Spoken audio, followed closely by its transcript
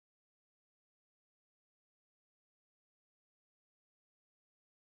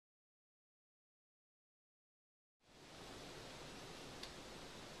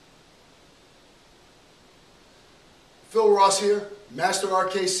Phil Ross here, Master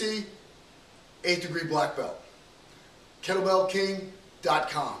RKC, 8th degree black belt.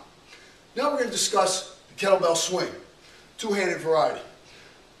 Kettlebellking.com. Now we're going to discuss the kettlebell swing, two-handed variety.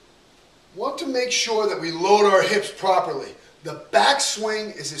 Want to make sure that we load our hips properly. The back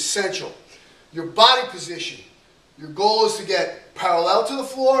swing is essential. Your body position, your goal is to get parallel to the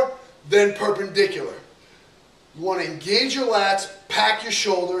floor, then perpendicular. You want to engage your lats, pack your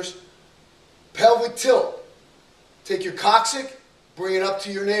shoulders, pelvic tilt. Take your coccyx, bring it up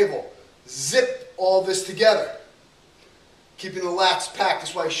to your navel. Zip all this together. Keeping the lats packed.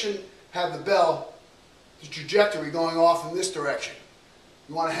 That's why you shouldn't have the bell, the trajectory going off in this direction.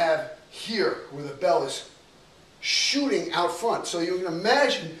 You want to have here where the bell is shooting out front. So you can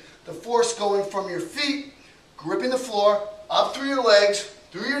imagine the force going from your feet, gripping the floor, up through your legs,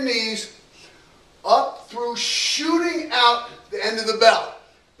 through your knees, up through, shooting out the end of the bell,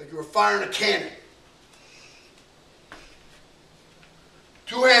 like you were firing a cannon.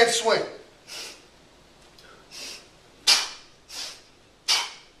 Two-hand swing.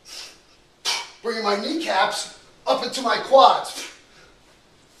 Bringing my kneecaps up into my quads.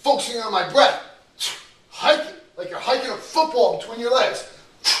 Focusing on my breath. Hiking, like you're hiking a football between your legs.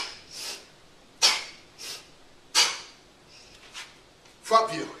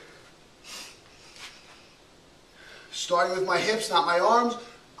 Front view. Starting with my hips, not my arms.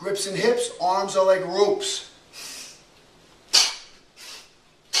 Grips and hips, arms are like ropes.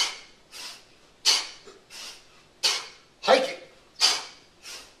 Hiking.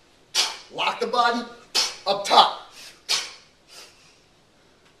 Lock the body up top.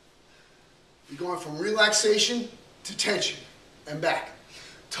 You're going from relaxation to tension and back,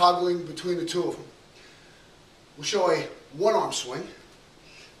 toggling between the two of them. We'll show a one-arm swing,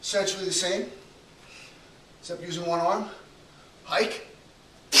 essentially the same, except using one arm. Hike.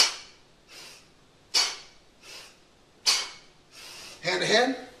 Hand to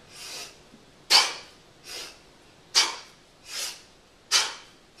hand.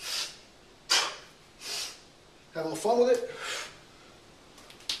 Have a little fun with it.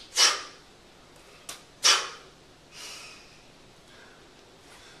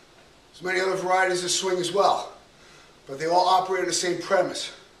 There's many other varieties of swing as well, but they all operate on the same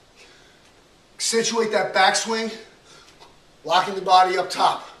premise. Accentuate that backswing, locking the body up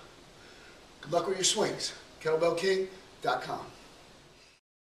top. Good luck with your swings. Kettlebellking.com.